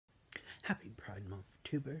Happy Pride Month,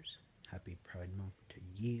 tubers. Happy Pride Month to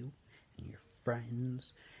you and your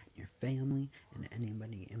friends, and your family, and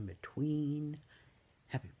anybody in between.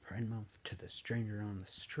 Happy Pride Month to the stranger on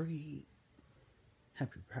the street.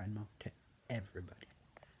 Happy Pride Month to everybody.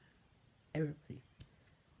 Everybody,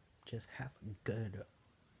 just have a good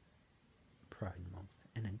Pride Month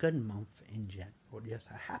and a good month in general. Just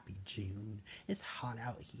a happy June. It's hot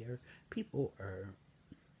out here. People are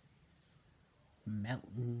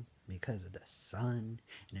melting because of the sun,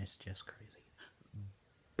 and it's just crazy.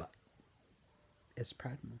 But it's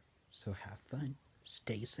Pride Month, so have fun,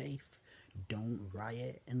 stay safe, don't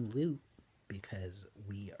riot and loot because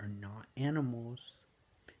we are not animals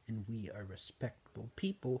and we are respectable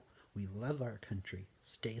people. We love our country.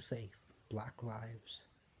 Stay safe. Black lives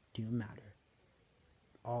do matter.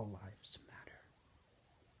 All lives matter.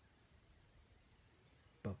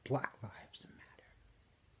 But Black lives matter.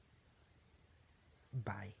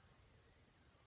 Bye.